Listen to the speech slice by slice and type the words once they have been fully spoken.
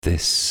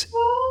This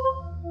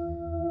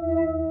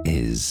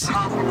is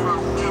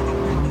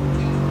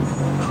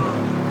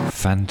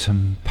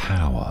Phantom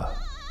Power.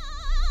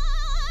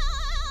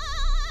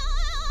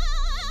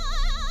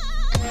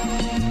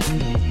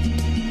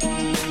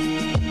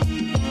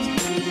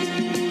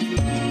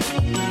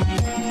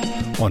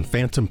 On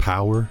Phantom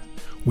Power,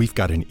 we've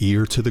got an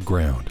ear to the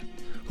ground,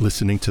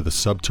 listening to the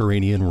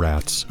subterranean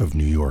rats of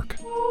New York.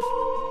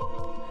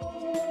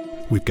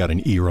 We've got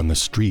an ear on the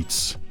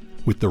streets,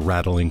 with the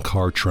rattling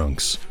car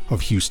trunks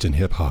of Houston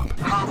hip-hop.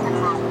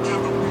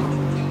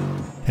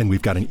 And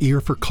we've got an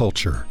ear for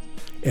culture,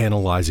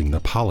 analyzing the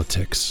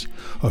politics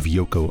of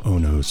Yoko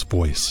Ono's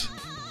voice.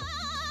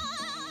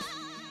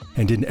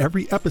 And in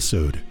every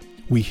episode,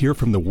 we hear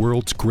from the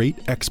world's great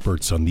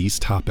experts on these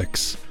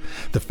topics,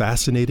 the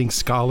fascinating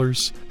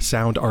scholars,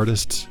 sound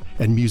artists,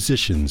 and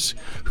musicians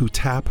who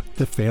tap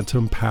the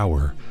phantom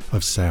power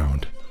of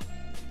sound.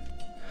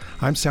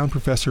 I'm Sound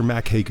Professor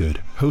Mac Haygood,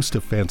 host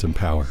of Phantom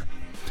Power.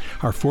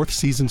 Our fourth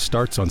season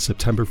starts on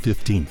September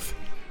 15th.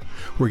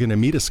 We're going to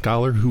meet a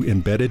scholar who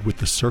embedded with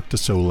the Cirque du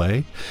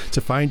Soleil to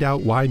find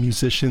out why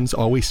musicians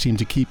always seem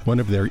to keep one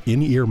of their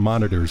in-ear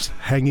monitors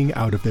hanging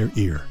out of their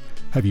ear.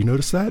 Have you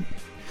noticed that?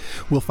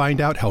 We'll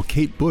find out how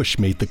Kate Bush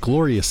made the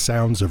glorious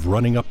sounds of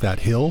Running Up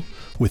That Hill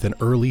with an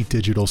early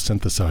digital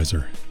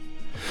synthesizer.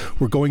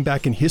 We're going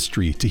back in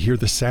history to hear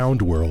the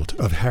sound world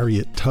of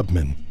Harriet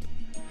Tubman.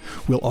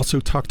 We'll also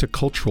talk to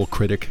cultural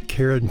critic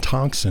Karen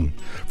Thompson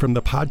from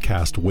the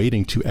podcast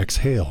Waiting to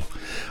Exhale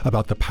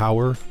about the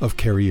power of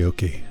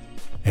karaoke.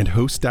 And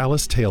host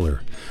Dallas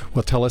Taylor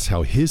will tell us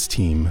how his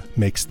team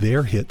makes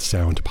their hit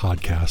sound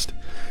podcast,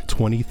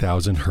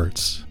 20,000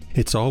 Hertz.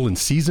 It's all in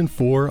Season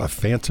 4 of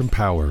Phantom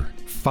Power.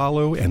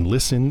 Follow and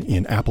listen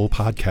in Apple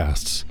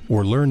Podcasts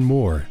or learn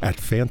more at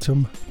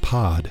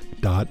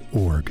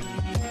phantompod.org.